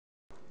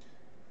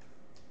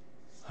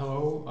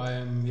Hello, I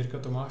am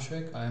Jiri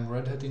Tomasek, I am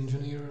Red Hat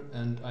engineer,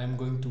 and I am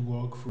going to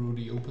walk through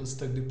the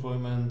OpenStack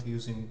deployment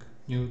using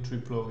new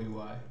TripleO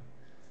UI.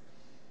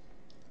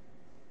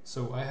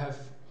 So I have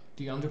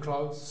the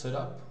undercloud set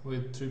up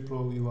with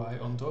TripleO UI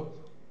on top,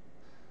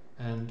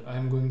 and I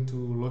am going to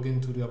log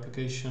into the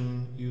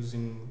application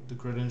using the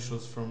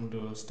credentials from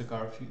the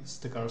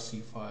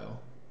stackrc file.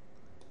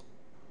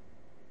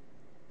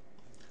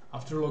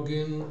 After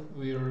login,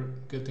 we are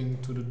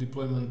getting to the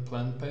deployment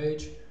plan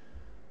page,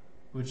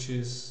 which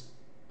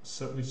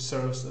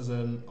serves as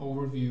an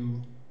overview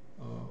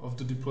of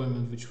the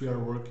deployment which we are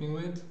working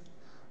with.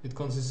 It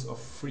consists of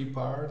 3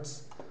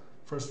 parts.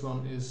 First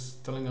one is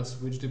telling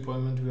us which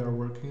deployment we are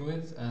working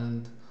with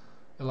and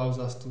allows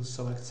us to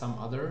select some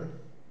other.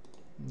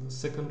 The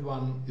second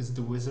one is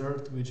the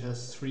wizard, which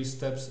has 3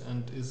 steps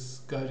and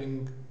is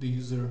guiding the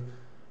user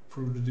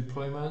through the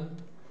deployment.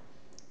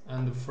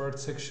 And the third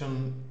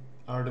section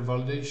are the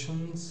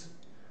validations.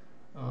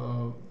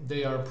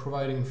 They are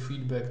providing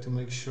feedback to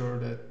make sure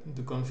that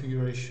the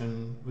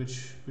configuration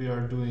which we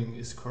are doing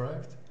is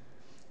correct,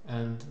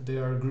 and they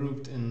are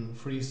grouped in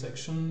 3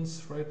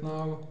 sections right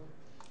now,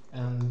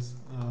 and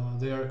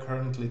they are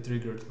currently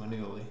triggered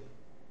manually.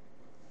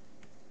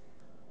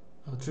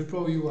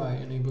 TripleO UI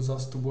enables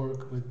us to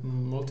work with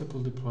multiple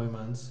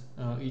deployments,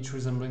 each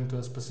resembling to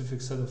a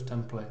specific set of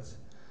templates.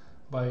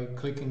 By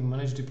clicking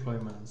Manage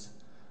Deployments,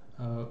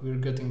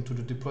 we're getting to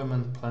the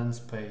Deployment Plans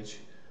page,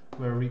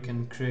 where we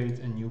can create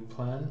a new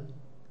plan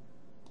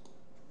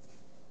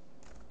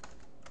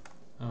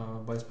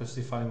by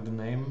specifying the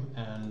name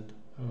and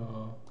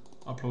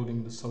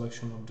uploading the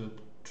selection of the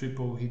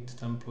TripleO hit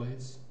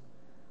templates.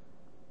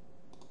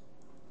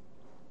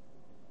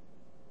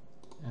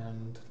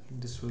 And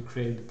this will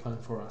create the plan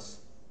for us.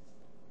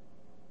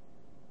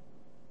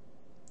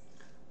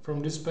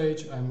 From this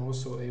page, I'm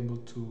also able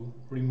to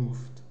remove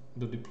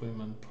the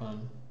deployment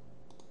plan.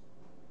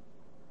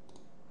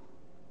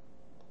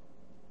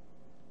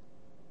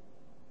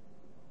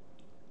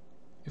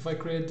 If I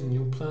create a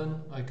new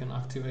plan, I can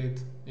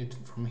activate it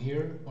from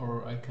here,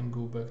 or I can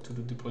go back to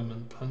the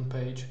deployment plan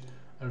page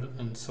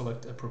and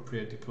select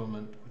appropriate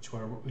deployment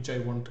which I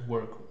want to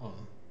work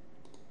on.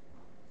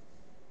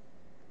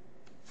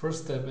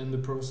 First step in the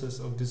process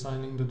of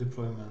designing the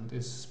deployment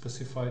is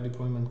specify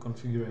deployment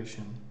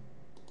configuration.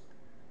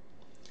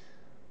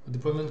 The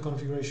deployment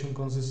configuration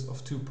consists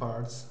of 2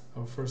 parts.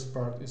 Our first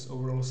part is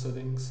overall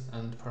settings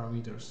and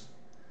parameters.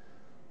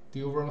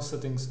 The overall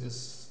settings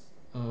is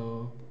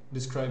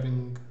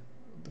describing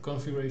the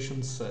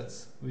configuration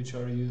sets which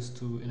are used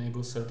to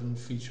enable certain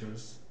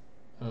features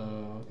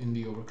in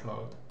the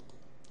overcloud.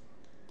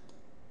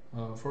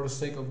 For the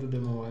sake of the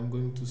demo, I'm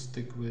going to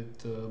stick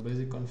with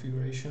basic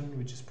configuration,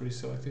 which is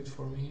pre-selected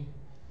for me,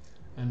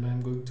 and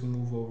I'm going to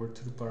move over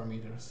to the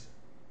parameters.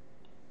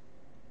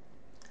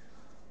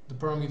 The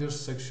parameters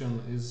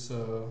section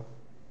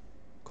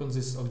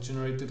consists of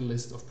generated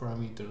list of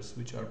parameters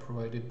which are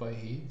provided by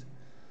heat,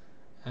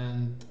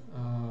 and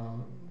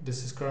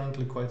this is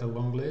currently quite a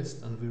long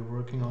list, and we're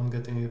working on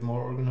getting it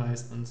more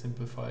organized and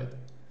simplified.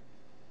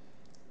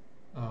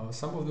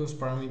 Some of those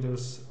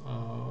parameters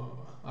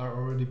are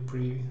already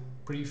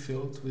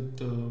pre-filled with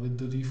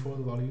the default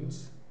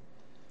values,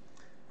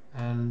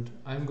 and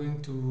I'm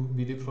going to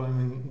be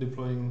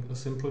deploying a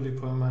simple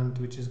deployment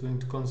which is going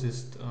to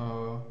consist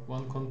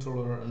 1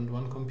 controller and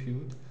 1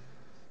 compute.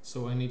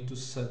 So I need to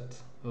set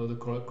the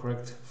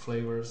correct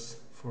flavors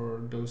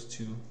for those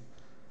 2.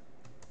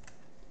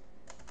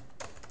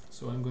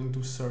 So I'm going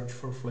to search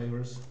for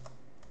flavors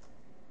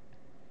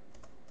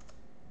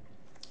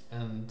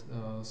and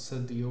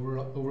set the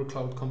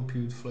overcloud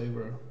compute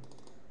flavor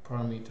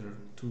parameter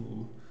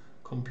to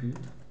compute,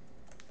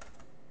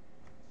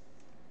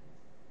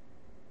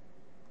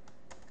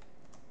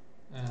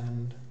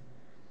 and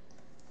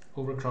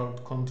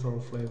overcloud control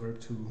flavor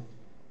to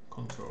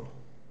control,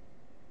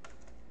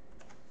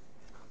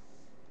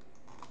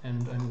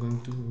 and I'm going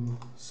to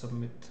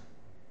submit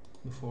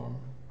the form.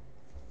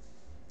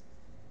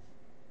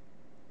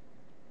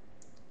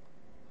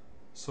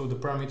 So the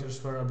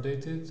parameters were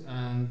updated,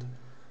 and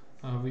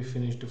we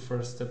finished the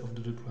first step of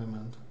the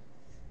deployment.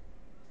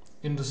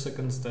 In the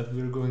second step,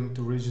 we're going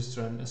to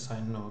register and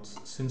assign nodes.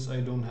 Since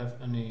I don't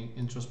have any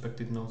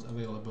introspective nodes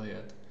available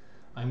yet,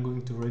 I'm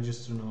going to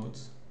register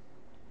nodes,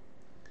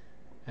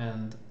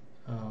 and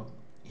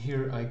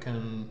here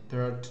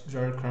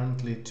there are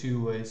currently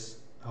 2 ways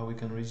how we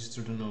can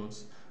register the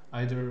nodes.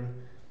 Either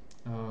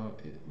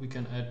we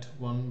can add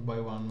 1 by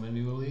 1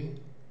 manually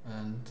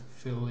and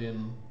fill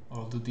in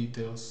all the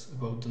details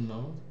about the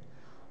node,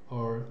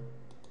 or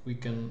we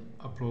can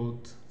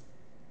upload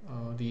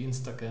the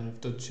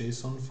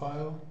instacnf.json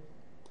file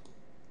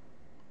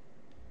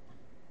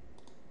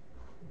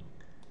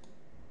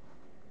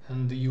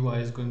and the UI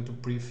is going to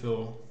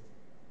pre-fill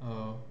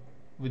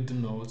with the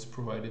nodes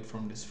provided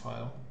from this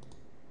file.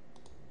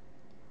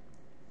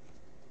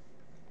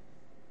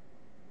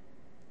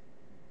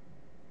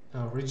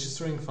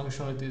 Registering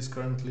functionality is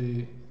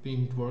currently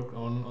being worked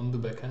on the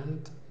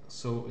backend,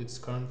 so it's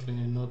currently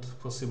not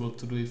possible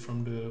to do it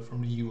from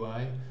the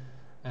UI,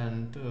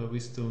 and we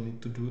still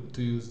need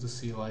to use the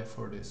CLI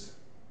for this.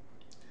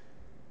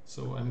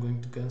 So I'm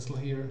going to cancel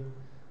here,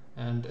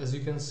 and as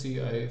you can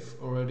see, I've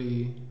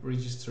already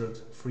registered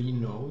 3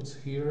 nodes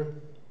here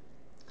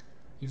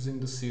using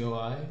the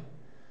CLI,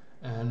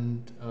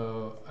 and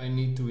I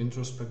need to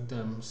introspect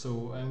them.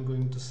 So I'm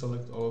going to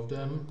select all of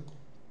them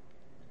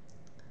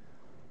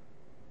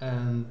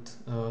and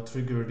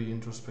trigger the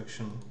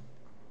introspection.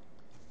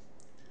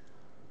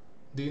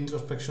 The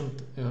introspection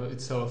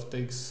itself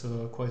takes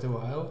quite a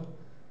while,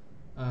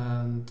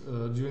 and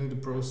during the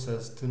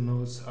process the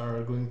nodes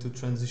are going to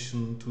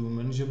transition to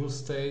manageable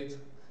state,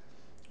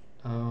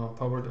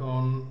 powered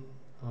on,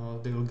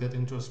 they will get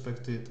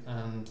introspected,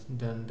 and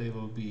then they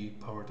will be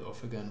powered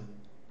off again.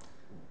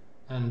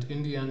 And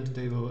in the end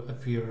they will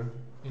appear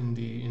in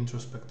the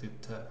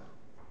introspected tab.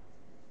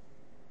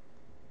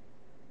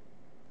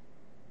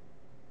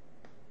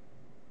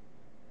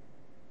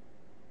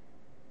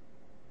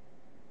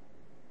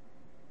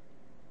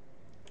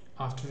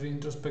 After the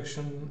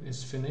introspection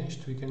is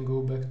finished, we can go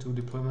back to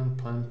deployment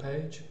plan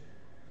page,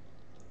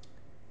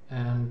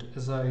 and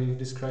as I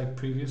described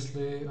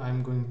previously,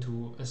 I'm going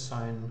to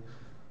assign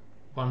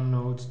 1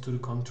 node to the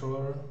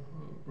controller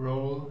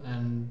role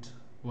and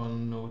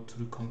 1 node to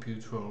the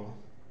compute role.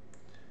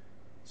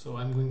 So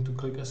I'm going to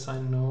click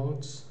assign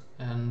nodes,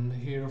 and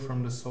here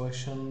from the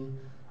selection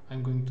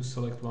I'm going to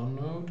select 1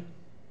 node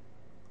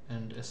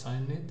and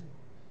assign it.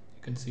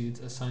 You can see it's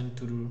assigned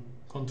to the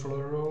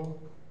controller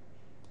role,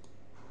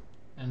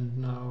 and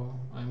now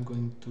I'm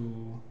going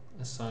to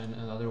assign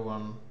another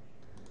one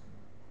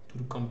to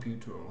the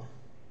compute role.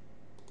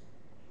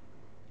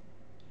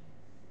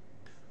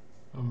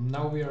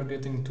 Now we are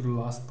getting to the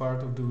last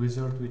part of the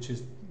wizard, which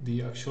is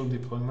the actual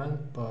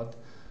deployment, but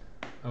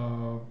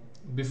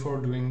before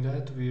doing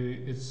that,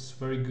 it's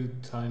very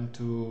good time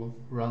to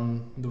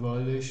run the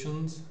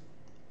validations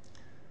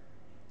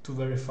to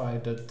verify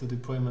that the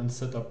deployment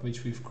setup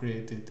which we've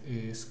created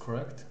is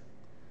correct.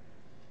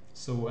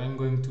 So I'm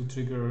going to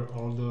trigger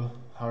all the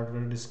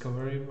hardware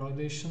discovery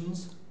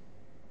validations,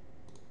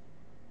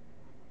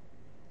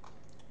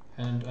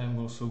 and I'm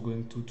also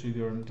going to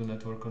trigger the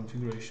network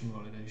configuration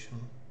validation.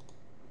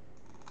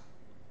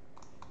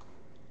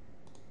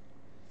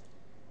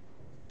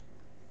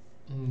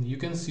 You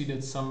can see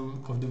that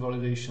some of the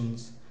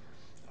validations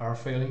are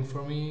failing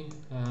for me,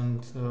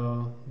 and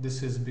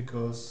this is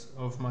because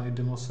of my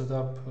demo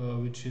setup,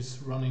 which is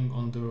running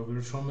on the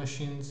virtual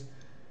machines,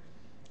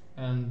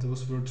 and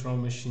those virtual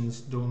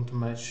machines don't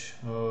match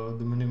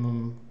the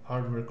minimum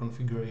hardware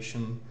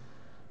configuration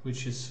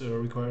which is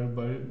required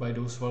by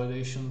those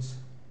validations.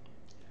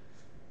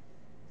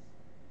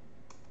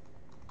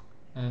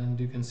 And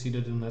you can see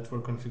that the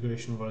network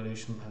configuration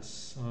validation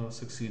has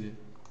succeeded.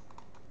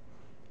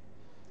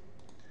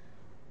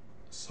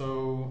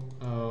 So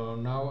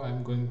now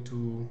I'm going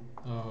to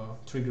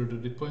trigger the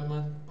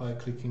deployment by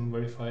clicking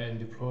verify and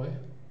deploy.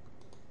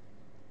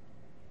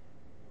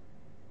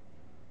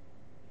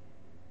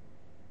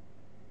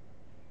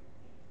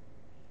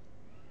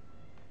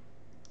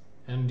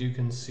 And you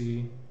can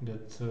see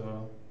that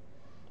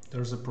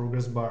there's a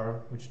progress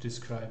bar which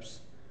describes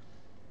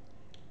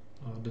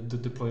that the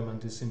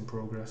deployment is in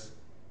progress.